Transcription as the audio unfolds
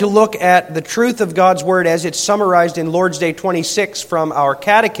To look at the truth of God's Word as it's summarized in Lord's Day 26 from our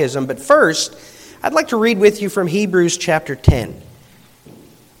Catechism. But first, I'd like to read with you from Hebrews chapter 10.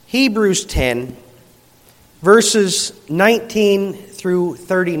 Hebrews 10, verses 19 through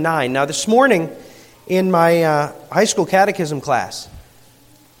 39. Now, this morning in my high school catechism class,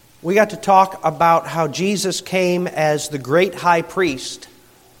 we got to talk about how Jesus came as the great high priest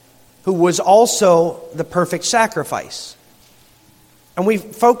who was also the perfect sacrifice. And we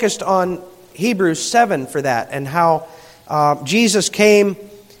focused on Hebrews 7 for that, and how Jesus came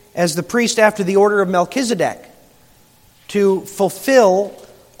as the priest after the order of Melchizedek to fulfill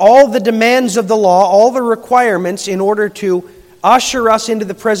all the demands of the law, all the requirements in order to usher us into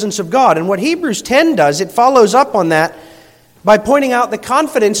the presence of God. And what Hebrews 10 does, it follows up on that by pointing out the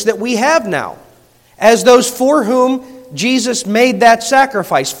confidence that we have now as those for whom Jesus made that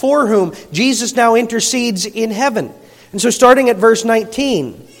sacrifice, for whom Jesus now intercedes in heaven. And so starting at verse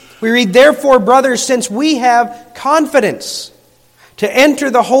 19, we read, "Therefore, brothers, since we have confidence to enter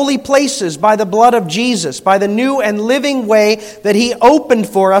the holy places by the blood of Jesus, by the new and living way that He opened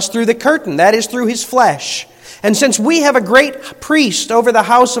for us through the curtain, that is, through His flesh. And since we have a great priest over the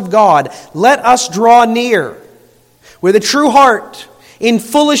house of God, let us draw near with a true heart, in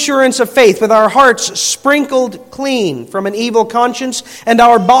full assurance of faith, with our hearts sprinkled clean from an evil conscience and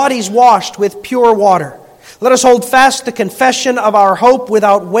our bodies washed with pure water. Let us hold fast the confession of our hope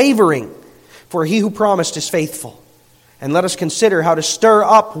without wavering, for He who promised is faithful. And let us consider how to stir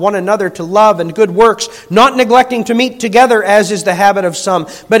up one another to love and good works, not neglecting to meet together as is the habit of some,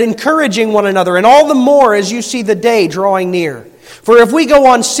 but encouraging one another, and all the more as you see the day drawing near. For if we go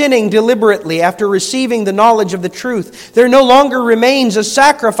on sinning deliberately after receiving the knowledge of the truth, there no longer remains a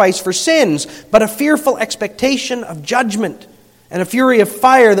sacrifice for sins, but a fearful expectation of judgment and a fury of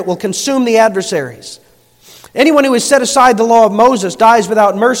fire that will consume the adversaries. Anyone who has set aside the law of Moses dies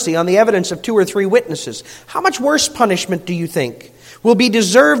without mercy on the evidence of 2 or 3 witnesses. How much worse punishment, do you think, will be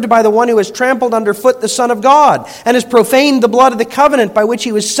deserved by the one who has trampled underfoot the Son of God and has profaned the blood of the covenant by which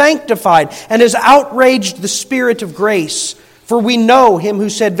He was sanctified and has outraged the Spirit of grace? For we know Him who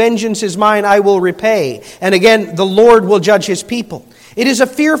said, 'Vengeance is mine, I will repay.' And again, 'The Lord will judge His people.' It is a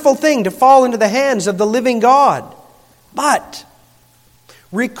fearful thing to fall into the hands of the living God. But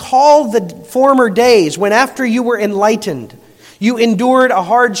recall the former days when, after you were enlightened, you endured a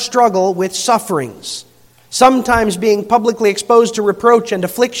hard struggle with sufferings, sometimes being publicly exposed to reproach and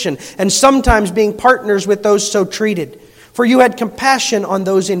affliction, and sometimes being partners with those so treated. For you had compassion on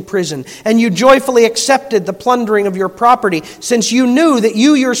those in prison, and you joyfully accepted the plundering of your property, since you knew that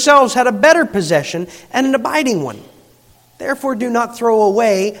you yourselves had a better possession and an abiding one. Therefore do not throw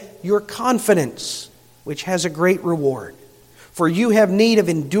away your confidence, which has a great reward. For you have need of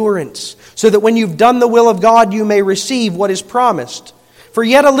endurance, so that when you've done the will of God, you may receive what is promised. For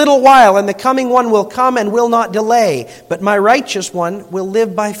yet a little while, and the coming one will come and will not delay. But my righteous one will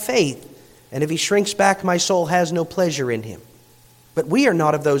live by faith. And if he shrinks back, my soul has no pleasure in him. But we are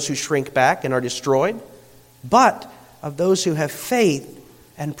not of those who shrink back and are destroyed, but of those who have faith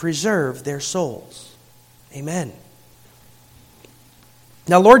and preserve their souls." Amen.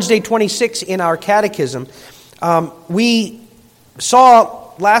 Now, Lord's Day 26 in our catechism, we saw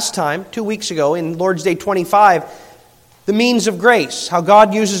last time, 2 weeks ago, in Lord's Day 25, the means of grace, how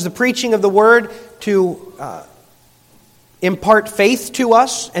God uses the preaching of the Word to impart faith to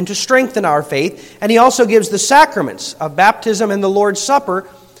us and to strengthen our faith. And He also gives the sacraments of baptism and the Lord's Supper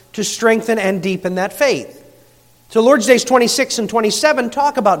to strengthen and deepen that faith. So Lord's Days 26 and 27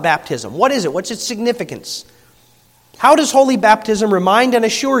 talk about baptism. What is it? What's its significance? How does holy baptism remind and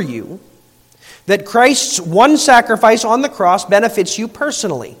assure you that Christ's one sacrifice on the cross benefits you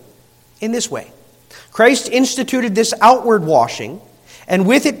personally? In this way, Christ instituted this outward washing, and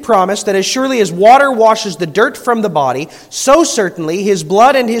with it promised that as surely as water washes the dirt from the body, so certainly His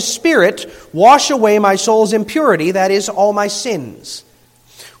blood and His Spirit wash away my soul's impurity, that is, all my sins.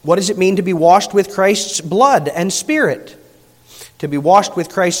 What does it mean to be washed with Christ's blood and Spirit? To be washed with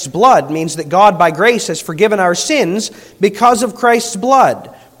Christ's blood means that God by grace has forgiven our sins because of Christ's blood,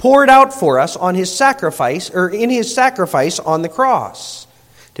 poured out for us on His sacrifice, or in His sacrifice on the cross.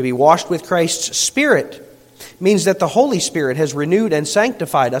 To be washed with Christ's Spirit means that the Holy Spirit has renewed and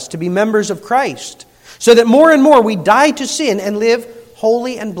sanctified us to be members of Christ, so that more and more we die to sin and live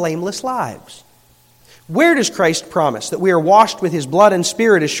holy and blameless lives. Where does Christ promise that we are washed with His blood and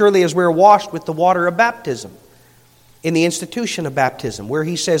Spirit as surely as we are washed with the water of baptism? In the institution of baptism, where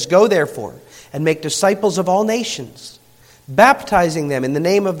He says, "Go therefore and make disciples of all nations, baptizing them in the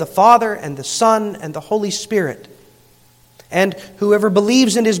name of the Father and the Son and the Holy Spirit. And whoever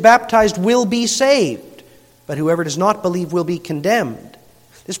believes and is baptized will be saved, but whoever does not believe will be condemned.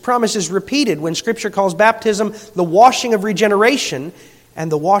 This promise is repeated when Scripture calls baptism the washing of regeneration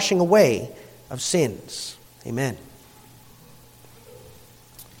and the washing away of sins. Amen.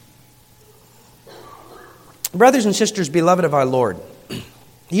 Brothers and sisters, beloved of our Lord,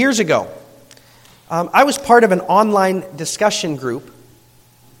 years ago, I was part of an online discussion group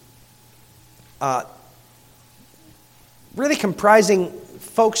really comprising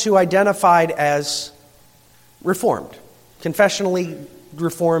folks who identified as Reformed, confessionally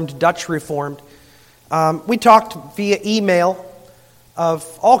Reformed, Dutch Reformed. We talked via email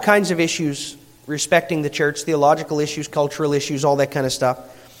of all kinds of issues respecting the church, theological issues, cultural issues, all that kind of stuff.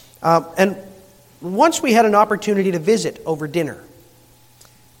 And once we had an opportunity to visit over dinner.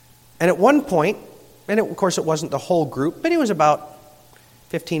 And at one point, of course it wasn't the whole group, but it was about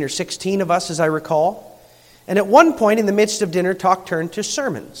 15 or 16 of us, as I recall. And at one point in the midst of dinner, talk turned to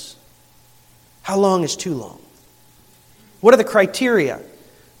sermons. How long is too long? What are the criteria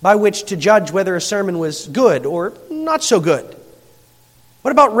by which to judge whether a sermon was good or not so good?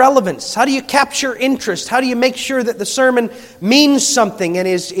 What about relevance? How do you capture interest? How do you make sure that the sermon means something and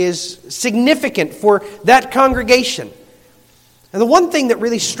is significant for that congregation? And the one thing that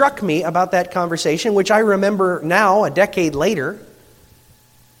really struck me about that conversation, which I remember now, a decade later,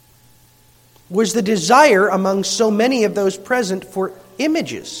 was the desire among so many of those present for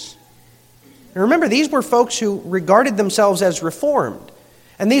images. And remember, these were folks who regarded themselves as Reformed.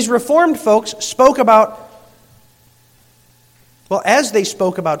 And these Reformed folks spoke about, well, as they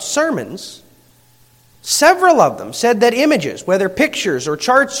spoke about sermons, several of them said that images, whether pictures or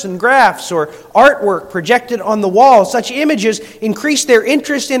charts and graphs or artwork projected on the wall, such images increase their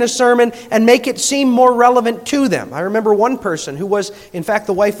interest in a sermon and make it seem more relevant to them. I remember one person who was, in fact,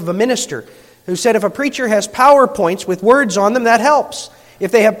 the wife of a minister, who said if a preacher has PowerPoints with words on them, that helps.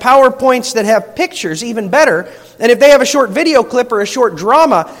 If they have PowerPoints that have pictures, even better. And if they have a short video clip or a short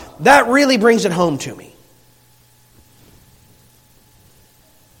drama, that really brings it home to me.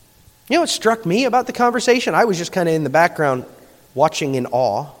 You know what struck me about the conversation? I was just kind of in the background watching in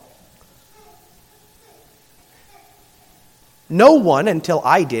awe. No one, until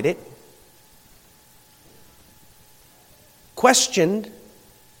I did it, questioned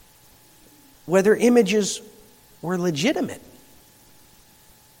whether images were legitimate.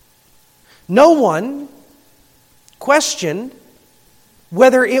 No one questioned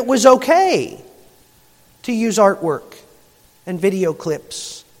whether it was okay to use artwork and video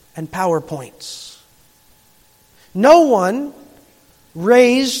clips and PowerPoints. No one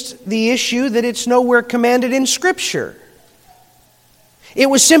raised the issue that it's nowhere commanded in Scripture. It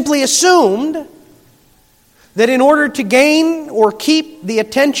was simply assumed that in order to gain or keep the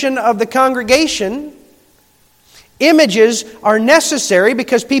attention of the congregation, images are necessary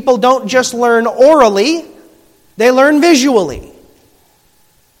because people don't just learn orally, they learn visually.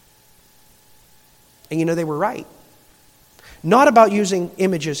 And you know, they were right. Not about using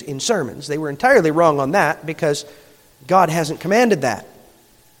images in sermons. They were entirely wrong on that because God hasn't commanded that.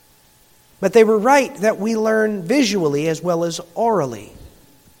 But they were right that we learn visually as well as orally.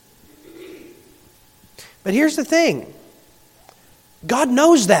 But here's the thing. God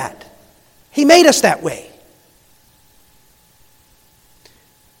knows that. He made us that way.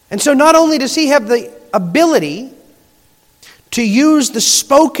 And so not only does He have the ability to use the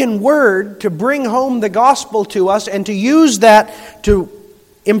spoken word to bring home the gospel to us and to use that to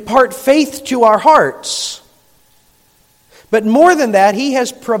impart faith to our hearts, but more than that, He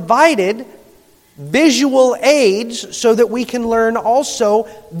has provided visual aids so that we can learn also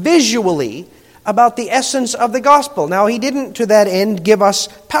visually about the essence of the gospel. Now, He didn't to that end give us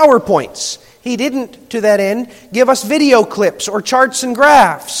PowerPoints. He didn't to that end give us video clips or charts and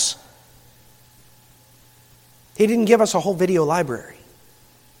graphs. He didn't give us a whole video library.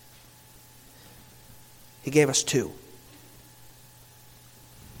 He gave us two.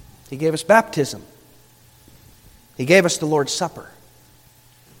 He gave us baptism. He gave us the Lord's Supper.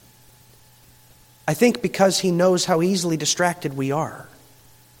 I think because He knows how easily distracted we are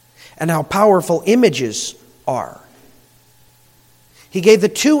and how powerful images are. He gave the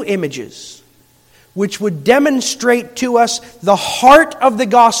two images which would demonstrate to us the heart of the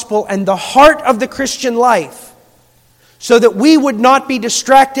gospel and the heart of the Christian life, so that we would not be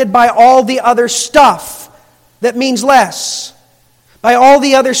distracted by all the other stuff that means less, by all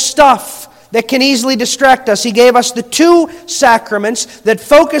the other stuff that can easily distract us. He gave us the two sacraments that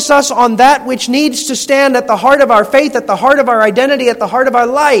focus us on that which needs to stand at the heart of our faith, at the heart of our identity, at the heart of our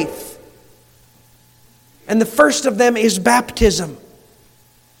life. And the first of them is baptism.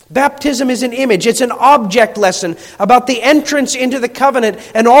 Baptism is an image. It's an object lesson about the entrance into the covenant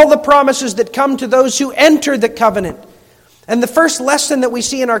and all the promises that come to those who enter the covenant. And the first lesson that we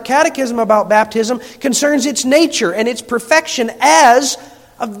see in our catechism about baptism concerns its nature and its perfection as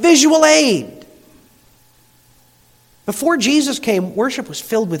a visual aid. Before Jesus came, worship was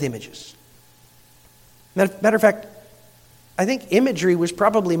filled with images. Matter of fact, I think imagery was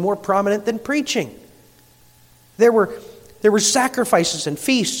probably more prominent than preaching. There were sacrifices and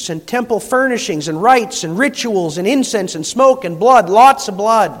feasts and temple furnishings and rites and rituals and incense and smoke and blood, lots of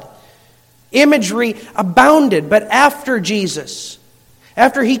blood. Imagery abounded, but after Jesus,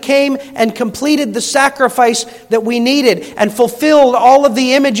 after He came and completed the sacrifice that we needed and fulfilled all of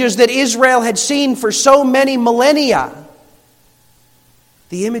the images that Israel had seen for so many millennia,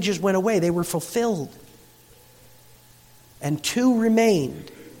 the images went away. They were fulfilled. And two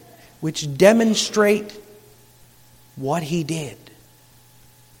remained, which demonstrate what He did.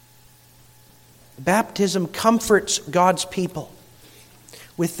 Baptism comforts God's people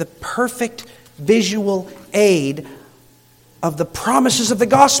with the perfect visual aid of the promises of the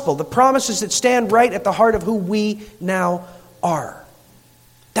gospel, the promises that stand right at the heart of who we now are.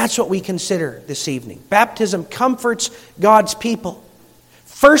 That's what we consider this evening. Baptism comforts God's people,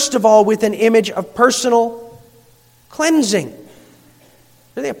 first of all, with an image of personal cleansing.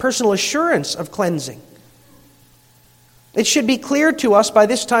 Really a personal assurance of cleansing. It should be clear to us by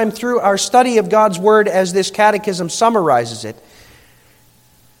this time through our study of God's Word as this catechism summarizes it,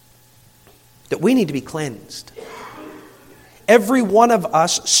 that we need to be cleansed. Every one of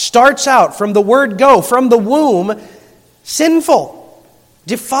us starts out from the word go, from the womb, sinful,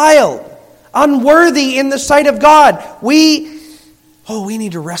 defiled, unworthy in the sight of God. We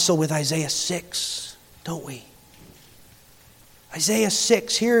need to wrestle with Isaiah 6, don't we? Isaiah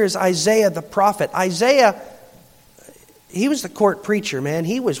 6, here is Isaiah the prophet. Isaiah, he was the court preacher, man.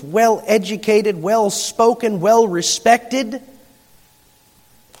 He was well educated, well spoken, well respected.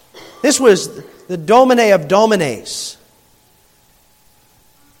 This was the Domine of Dominaes.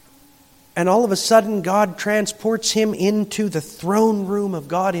 And all of a sudden, God transports him into the throne room of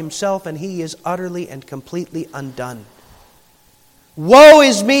God Himself, and he is utterly and completely undone. Woe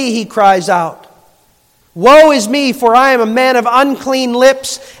is me, he cries out. Woe is me, for I am a man of unclean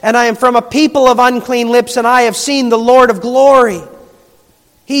lips, and I am from a people of unclean lips, and I have seen the Lord of glory.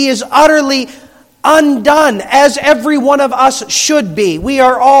 He is utterly undone, as every one of us should be. We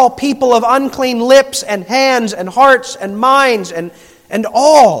are all people of unclean lips and hands and hearts and minds and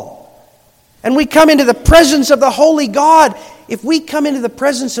all. And we come into the presence of the holy God. If we come into the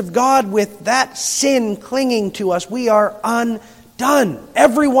presence of God with that sin clinging to us, we are undone.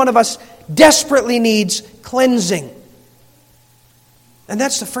 Every one of us desperately needs cleansing. And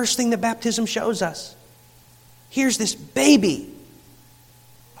that's the first thing that baptism shows us. Here's this baby.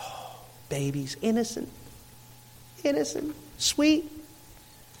 Babies, innocent, sweet,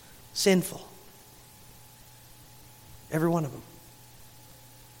 sinful. Every one of them.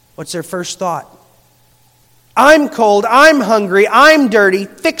 What's their first thought? I'm cold, I'm hungry, I'm dirty,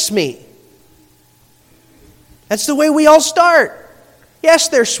 fix me. That's the way we all start. Yes,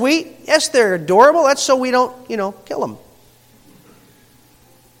 they're sweet. Yes, they're adorable. That's so we don't, kill them.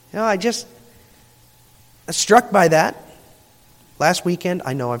 I was struck by that. Last weekend,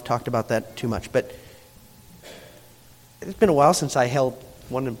 I know I've talked about that too much, but it's been a while since I held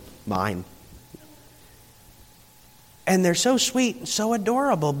one of mine. And they're so sweet and so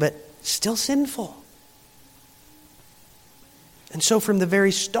adorable, but still sinful. And so from the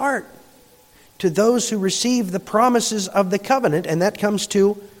very start, to those who receive the promises of the covenant, and that comes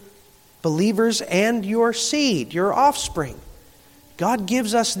to believers and your seed, your offspring, God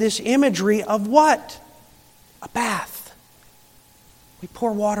gives us this imagery of what? A bath. We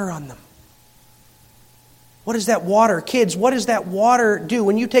pour water on them. What is that water? Kids, what does that water do?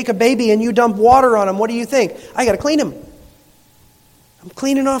 When you take a baby and you dump water on him, what do you think? I got to clean him. I'm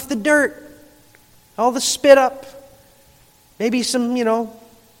cleaning off the dirt, all the spit up, maybe some,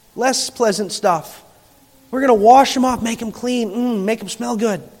 less pleasant stuff. We're going to wash him off, make him clean, make him smell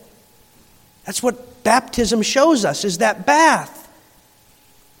good. That's what baptism shows us, is that bath.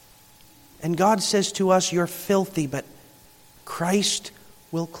 And God says to us, you're filthy, but Christ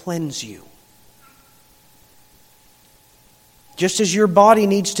will cleanse you. Just as your body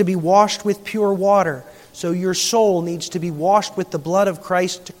needs to be washed with pure water, so your soul needs to be washed with the blood of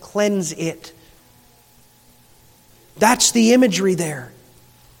Christ to cleanse it. That's the imagery there.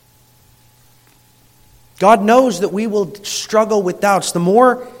 God knows that we will struggle with doubts.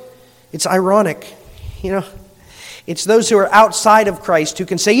 It's ironic, it's those who are outside of Christ who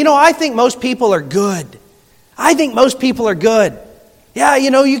can say, I think most people are good. I think most people are good. Yeah,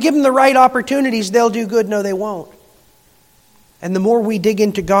 you give them the right opportunities, they'll do good. No, they won't. And the more we dig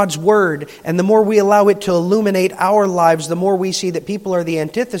into God's Word, and the more we allow it to illuminate our lives, the more we see that people are the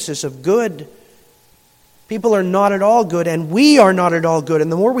antithesis of good. People are not at all good, and we are not at all good.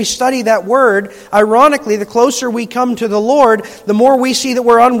 And the more we study that Word, ironically, the closer we come to the Lord, the more we see that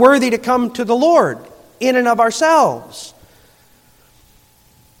we're unworthy to come to the Lord in and of ourselves.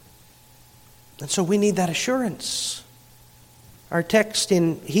 And so we need that assurance. Our text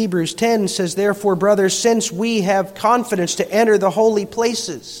in Hebrews 10 says, "Therefore, brothers, since we have confidence to enter the holy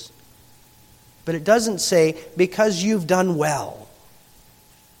places." But it doesn't say, because you've done well,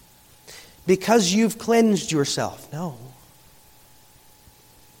 because you've cleansed yourself. No.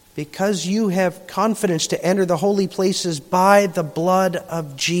 Because you have confidence to enter the holy places by the blood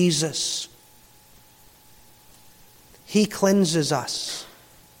of Jesus. He cleanses us.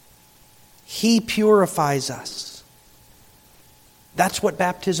 He purifies us. That's what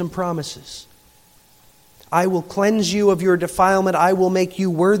baptism promises. I will cleanse you of your defilement. I will make you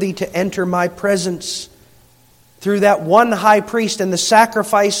worthy to enter my presence through that one high priest and the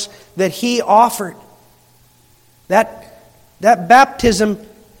sacrifice that he offered. That baptism,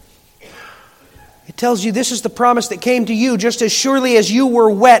 it tells you this is the promise that came to you. Just as surely as you were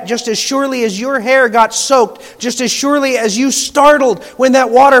wet, just as surely as your hair got soaked, just as surely as you startled when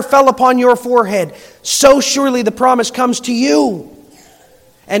that water fell upon your forehead, so surely the promise comes to you.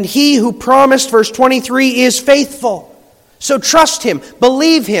 And he who promised, verse 23, is faithful. So trust him.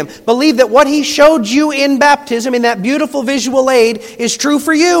 Believe him. Believe that what he showed you in baptism, in that beautiful visual aid, is true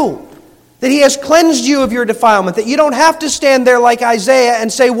for you. That he has cleansed you of your defilement. That you don't have to stand there like Isaiah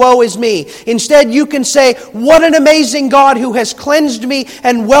and say, woe is me. Instead, you can say, what an amazing God who has cleansed me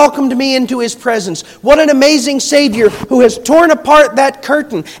and welcomed me into his presence. What an amazing Savior who has torn apart that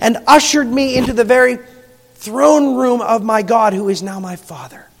curtain and ushered me into the very throne room of my God who is now my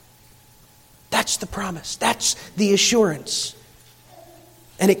Father. That's the promise. That's the assurance.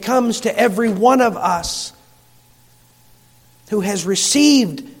 And it comes to every one of us who has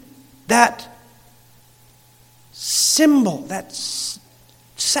received that symbol, that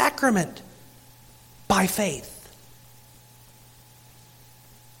sacrament by faith.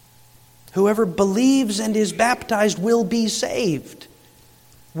 Whoever believes and is baptized will be saved.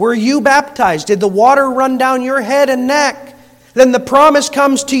 Were you baptized? Did the water run down your head and neck? Then the promise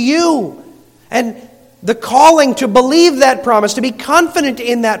comes to you. And the calling to believe that promise, to be confident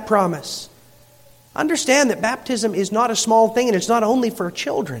in that promise. Understand that baptism is not a small thing, and it's not only for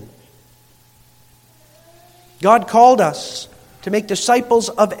children. God called us to make disciples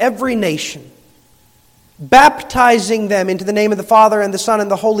of every nation, baptizing them into the name of the Father and the Son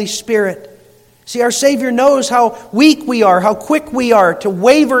and the Holy Spirit. See, our Savior knows how weak we are, how quick we are to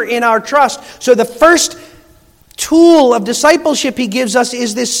waver in our trust. So the first tool of discipleship he gives us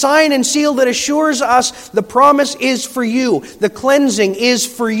is this sign and seal that assures us the promise is for you. The cleansing is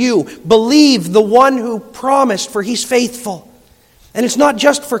for you. Believe the one who promised, for he's faithful. And it's not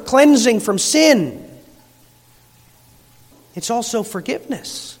just for cleansing from sin. It's also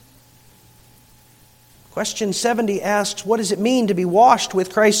forgiveness. Question 70 asks, what does it mean to be washed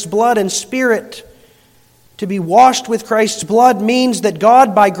with Christ's blood and Spirit? To be washed with Christ's blood means that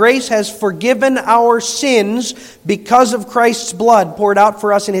God, by grace, has forgiven our sins because of Christ's blood poured out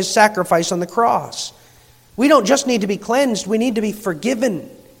for us in his sacrifice on the cross. We don't just need to be cleansed, we need to be forgiven.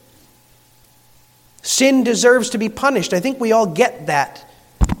 Sin deserves to be punished. I think we all get that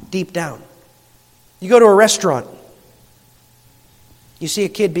deep down. You go to a restaurant, you see a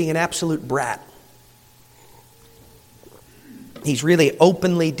kid being an absolute brat. He's really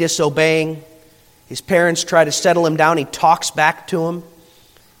openly disobeying. His parents try to settle him down. He talks back to him.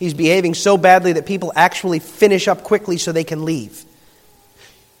 He's behaving so badly that people actually finish up quickly so they can leave.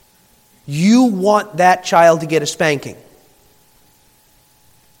 You want that child to get a spanking.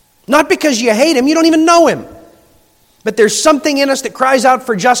 Not because you hate him, you don't even know him. But there's something in us that cries out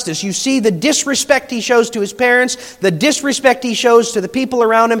for justice. You see the disrespect he shows to his parents, the disrespect he shows to the people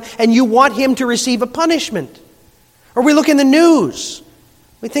around him, and you want him to receive a punishment. Or we look in the news.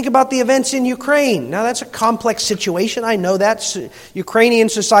 We think about the events in Ukraine. Now that's a complex situation. I know that. Ukrainian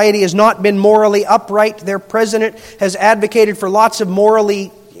society has not been morally upright. Their president has advocated for lots of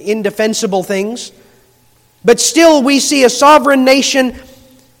morally indefensible things. But still we see a sovereign nation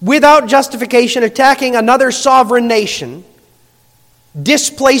without justification attacking another sovereign nation,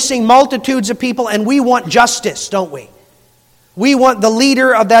 displacing multitudes of people, and we want justice, don't we? We want the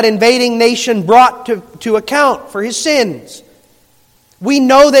leader of that invading nation brought to account for his sins. We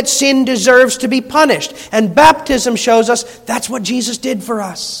know that sin deserves to be punished. And baptism shows us that's what Jesus did for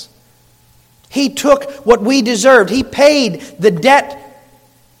us. He took what we deserved. He paid the debt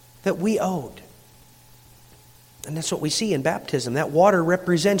that we owed. And that's what we see in baptism. That water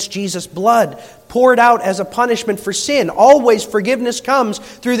represents Jesus' blood poured out as a punishment for sin. Always forgiveness comes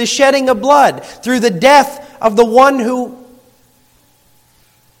through the shedding of blood, through the death of the one who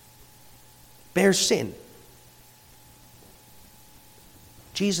bears sin.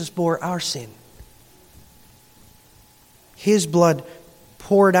 Jesus bore our sin. His blood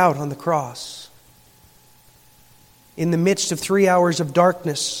poured out on the cross. In the midst of 3 hours of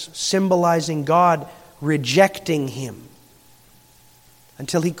darkness, symbolizing God rejecting him,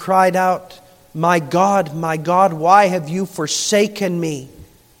 until he cried out, my God, why have you forsaken me?"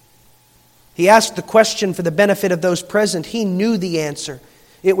 He asked the question for the benefit of those present. He knew the answer.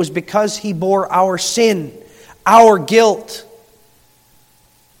 It was because he bore our sin, our guilt.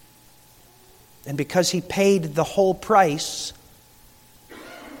 And because he paid the whole price,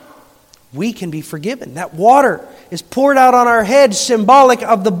 we can be forgiven. That water is poured out on our heads, symbolic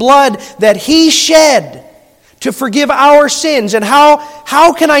of the blood that he shed to forgive our sins. And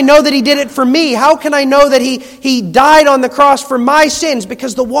how can I know that he did it for me? How can I know that he died on the cross for my sins?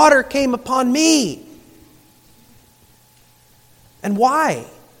 Because the water came upon me. And why?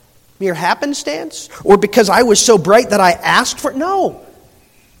 Mere happenstance? Or because I was so bright that I asked for it? No.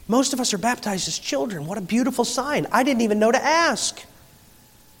 Most of us are baptized as children. What a beautiful sign. I didn't even know to ask.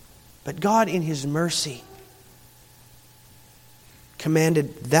 But God, in his mercy,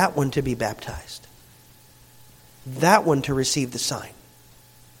 commanded that one to be baptized. That one to receive the sign.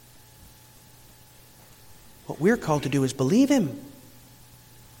 What we're called to do is believe him.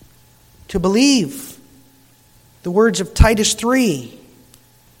 To believe. The words of Titus 3.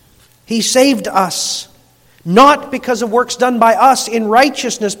 He saved us, not because of works done by us in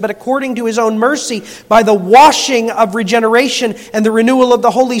righteousness, but according to his own mercy, by the washing of regeneration and the renewal of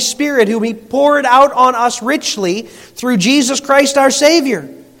the Holy Spirit, whom he poured out on us richly through Jesus Christ our Savior,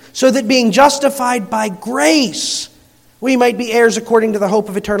 so that being justified by grace, we might be heirs according to the hope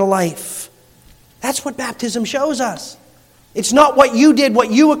of eternal life. That's what baptism shows us. It's not what you did,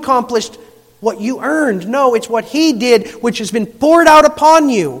 what you accomplished, what you earned. No, it's what he did, which has been poured out upon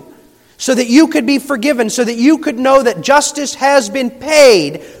you, so that you could be forgiven, so that you could know that justice has been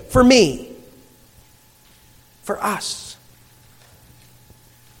paid for me, for us.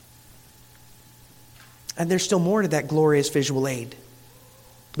 And there's still more to that glorious visual aid.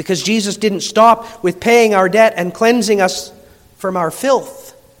 Because Jesus didn't stop with paying our debt and cleansing us from our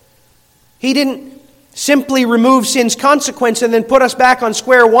filth. He didn't simply remove sin's consequence and then put us back on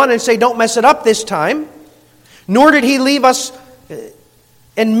square one and say, don't mess it up this time. Nor did he leave us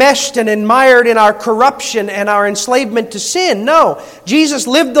enmeshed and admired in our corruption and our enslavement to sin. No, Jesus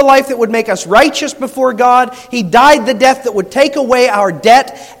lived the life that would make us righteous before God. He died the death that would take away our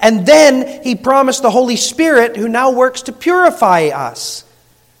debt. And then he promised the Holy Spirit, who now works to purify us.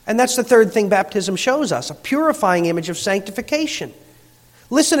 And that's the third thing baptism shows us, a purifying image of sanctification.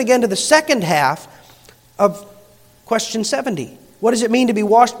 Listen again to the second half of question 70. What does it mean to be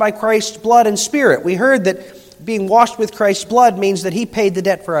washed by Christ's blood and Spirit? We heard that being washed with Christ's blood means that he paid the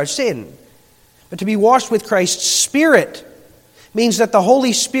debt for our sin. But to be washed with Christ's Spirit means that the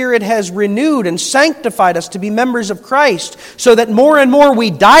Holy Spirit has renewed and sanctified us to be members of Christ, so that more and more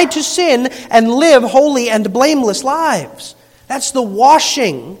we die to sin and live holy and blameless lives. That's the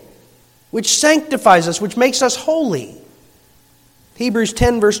washing which sanctifies us, which makes us holy. Hebrews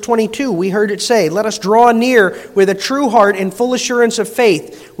 10 verse 22, we heard it say, "Let us draw near with a true heart in full assurance of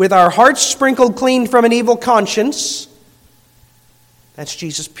faith, with our hearts sprinkled clean from an evil conscience." That's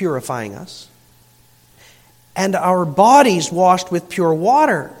Jesus purifying us. "And our bodies washed with pure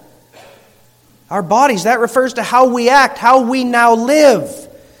water." Our bodies, that refers to how we act, how we now live.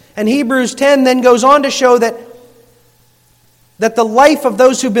 And Hebrews 10 then goes on to show that the life of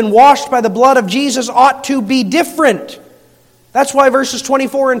those who've been washed by the blood of Jesus ought to be different. That's why verses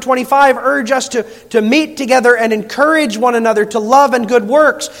 24 and 25 urge us to meet together and encourage one another to love and good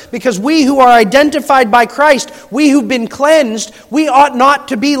works. Because we who are identified by Christ, we who've been cleansed, we ought not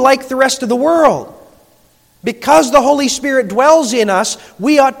to be like the rest of the world. Because the Holy Spirit dwells in us,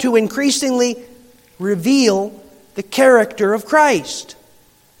 we ought to increasingly reveal the character of Christ.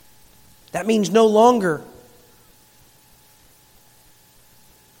 That means no longer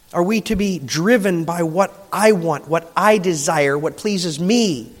are we to be driven by what I want, what I desire, what pleases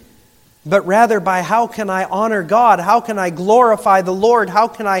me, but rather by how can I honor God, how can I glorify the Lord, how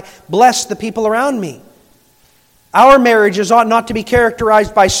can I bless the people around me. Our marriages ought not to be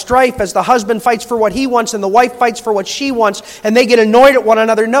characterized by strife as the husband fights for what he wants and the wife fights for what she wants and they get annoyed at one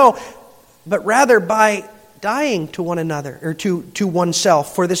another. No, but rather by dying to one another, or to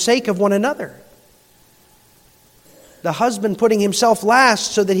oneself for the sake of one another. The husband putting himself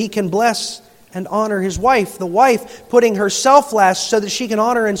last so that he can bless and honor his wife. The wife putting herself last so that she can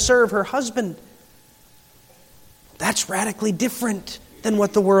honor and serve her husband. That's radically different than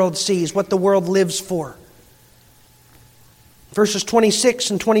what the world sees, what the world lives for. Verses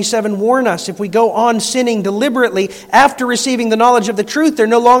 26 and 27 warn us, if we go on sinning deliberately after receiving the knowledge of the truth, there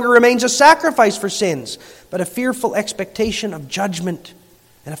no longer remains a sacrifice for sins, but a fearful expectation of judgment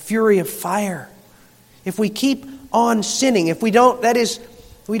and a fury of fire. If we keep on sinning, if we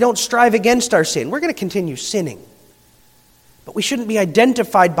don't strive against our sin, we're going to continue sinning. But we shouldn't be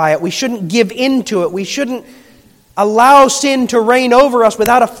identified by it. We shouldn't give in to it. We shouldn't allow sin to reign over us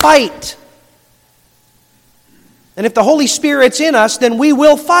without a fight. And if the Holy Spirit's in us, then we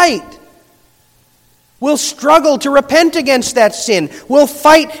will fight. We'll struggle to repent against that sin. We'll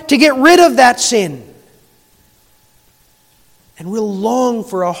fight to get rid of that sin. And we'll long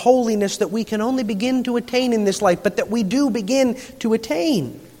for a holiness that we can only begin to attain in this life, but that we do begin to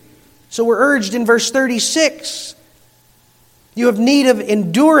attain. So we're urged in verse 36, you have need of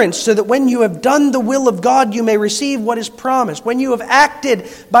endurance so that when you have done the will of God, you may receive what is promised. When you have acted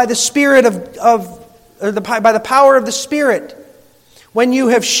by the Spirit by the power of the Spirit, when you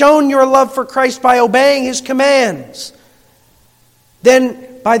have shown your love for Christ by obeying His commands,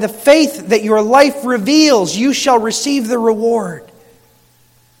 then by the faith that your life reveals, you shall receive the reward.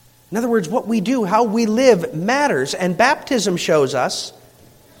 In other words, what we do, how we live, matters. And baptism shows us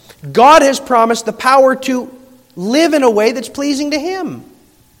God has promised the power to live in a way that's pleasing to Him.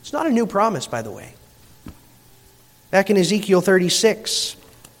 It's not a new promise, by the way. Back in Ezekiel 36,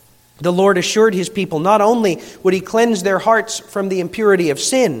 the Lord assured His people not only would He cleanse their hearts from the impurity of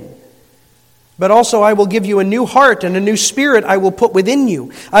sin, but also I will give you a new heart and a new spirit I will put within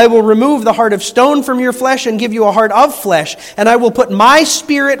you. I will remove the heart of stone from your flesh and give you a heart of flesh, and I will put my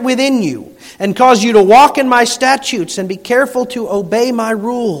spirit within you and cause you to walk in my statutes and be careful to obey my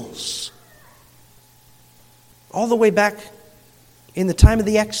rules. All the way back in the time of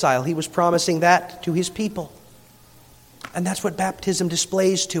the exile, He was promising that to His people. And that's what baptism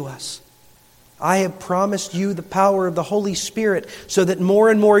displays to us. I have promised you the power of the Holy Spirit so that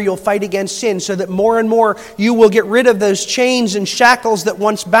more and more you'll fight against sin, so that more and more you will get rid of those chains and shackles that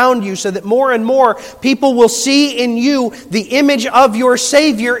once bound you, so that more and more people will see in you the image of your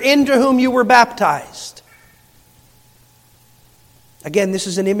Savior into whom you were baptized. Again, this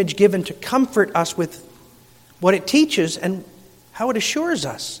is an image given to comfort us with what it teaches and how it assures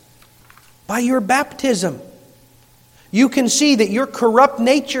us. By your baptism, you can see that your corrupt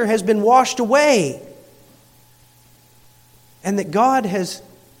nature has been washed away and that God has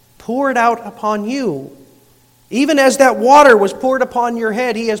poured out upon you. Even as that water was poured upon your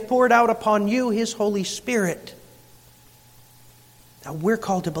head, He has poured out upon you His Holy Spirit. Now we're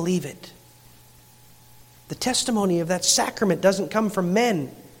called to believe it. The testimony of that sacrament doesn't come from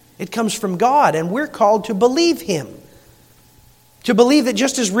men. It comes from God, and we're called to believe Him. To believe that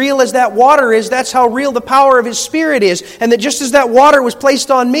just as real as that water is, that's how real the power of His Spirit is. And that just as that water was placed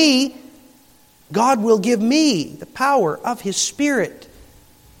on me, God will give me the power of His Spirit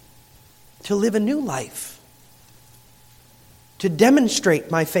to live a new life. To demonstrate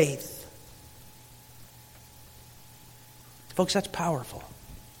my faith. Folks, that's powerful.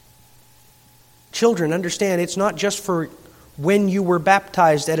 Children, understand, it's not just for when you were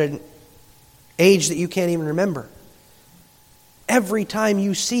baptized at an age that you can't even remember. Every time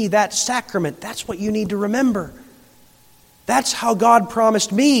you see that sacrament, that's what you need to remember. That's how God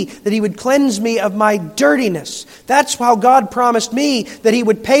promised me that He would cleanse me of my dirtiness. That's how God promised me that He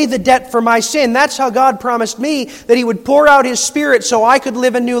would pay the debt for my sin. That's how God promised me that He would pour out His Spirit so I could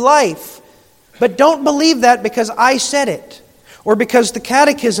live a new life. But don't believe that because I said it or because the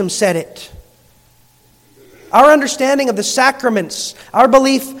Catechism said it. Our understanding of the sacraments, our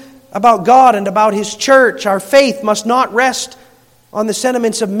belief about God and about His church, our faith must not rest on the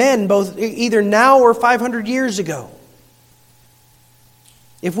sentiments of men, both either now or 500 years ago.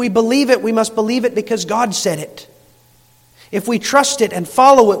 If we believe it, we must believe it because God said it. If we trust it and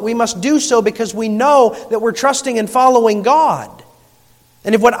follow it, we must do so because we know that we're trusting and following God.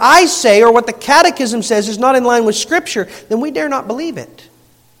 And if what I say or what the Catechism says is not in line with Scripture, then we dare not believe it.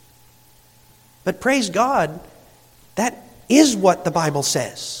 But praise God, that is what the Bible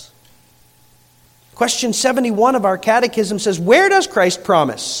says. Question 71 of our Catechism says, where does Christ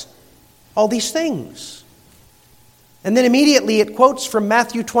promise all these things? And then immediately it quotes from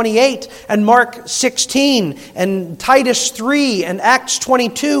Matthew 28 and Mark 16 and Titus 3 and Acts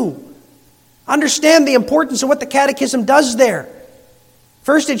 22. Understand the importance of what the Catechism does there.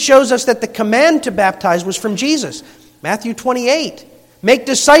 First, it shows us that the command to baptize was from Jesus. Matthew 28. Make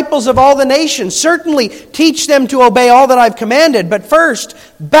disciples of all the nations. Certainly teach them to obey all that I've commanded. But first,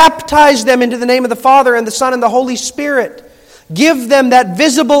 baptize them into the name of the Father and the Son and the Holy Spirit. Give them that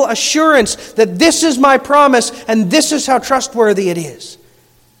visible assurance that this is my promise and this is how trustworthy it is.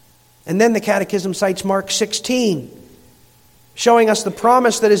 And then the Catechism cites Mark 16, showing us the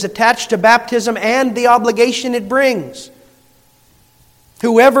promise that is attached to baptism and the obligation it brings.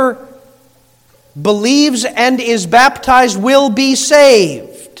 Whoever believes and is baptized will be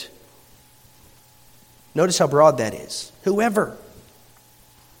saved. Notice how broad that is. Whoever.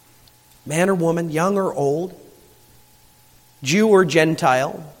 Man or woman, young or old, Jew or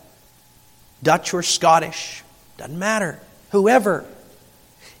Gentile, Dutch or Scottish, doesn't matter. Whoever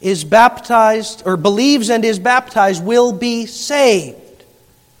is baptized or believes and is baptized will be saved.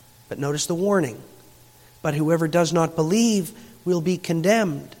 But notice the warning. But whoever does not believe will be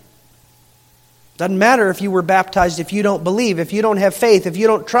condemned. Doesn't matter if you were baptized if you don't believe, if you don't have faith, if you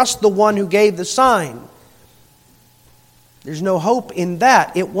don't trust the one who gave the sign. There's no hope in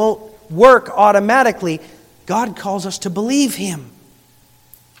that. It won't work automatically. God calls us to believe Him.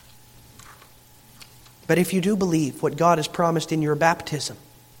 But if you do believe what God has promised in your baptism,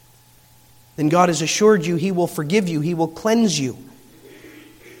 then God has assured you He will forgive you, He will cleanse you.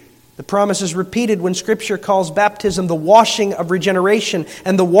 The promise is repeated when Scripture calls baptism the washing of regeneration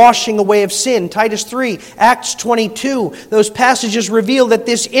and the washing away of sin. Titus 3, Acts 22, those passages reveal that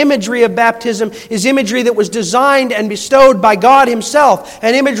this imagery of baptism is imagery that was designed and bestowed by God Himself,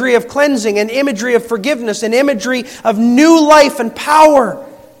 an imagery of cleansing, an imagery of forgiveness, an imagery of new life and power.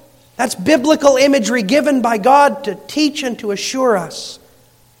 That's biblical imagery given by God to teach and to assure us.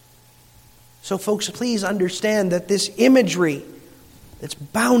 So folks, please understand that this imagery that's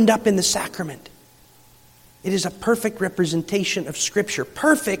bound up in the sacrament, it is a perfect representation of Scripture.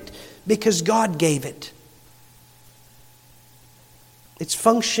 Perfect because God gave it. Its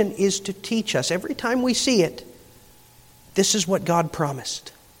function is to teach us. Every time we see it, this is what God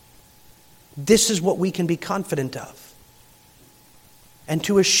promised. This is what we can be confident of. And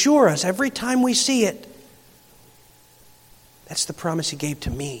to assure us every time we see it, that's the promise He gave to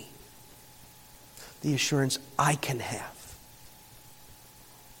me. The assurance I can have.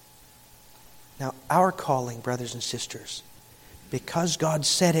 Now, our calling, brothers and sisters, because God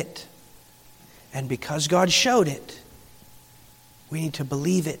said it and because God showed it, we need to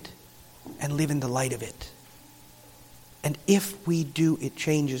believe it and live in the light of it. And if we do, it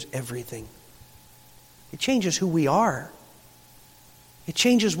changes everything. It changes who we are. It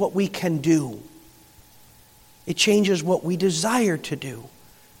changes what we can do. It changes what we desire to do.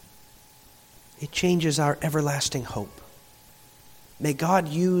 It changes our everlasting hope. May God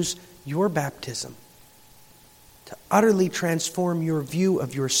use your baptism to utterly transform your view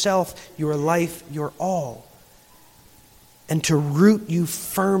of yourself, your life, your all, and to root you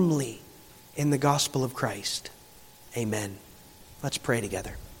firmly in the gospel of Christ. Amen. Let's pray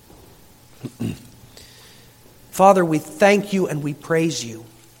together. Father, we thank you and we praise you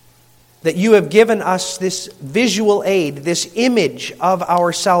that you have given us this visual aid, this image of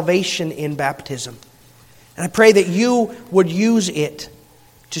our salvation in baptism. And I pray that you would use it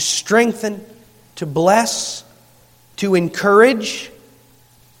to strengthen, to bless, to encourage,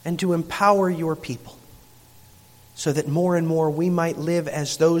 and to empower your people, so that more and more we might live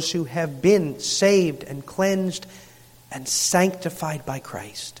as those who have been saved and cleansed and sanctified by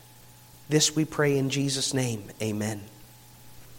Christ. This we pray in Jesus' name. Amen.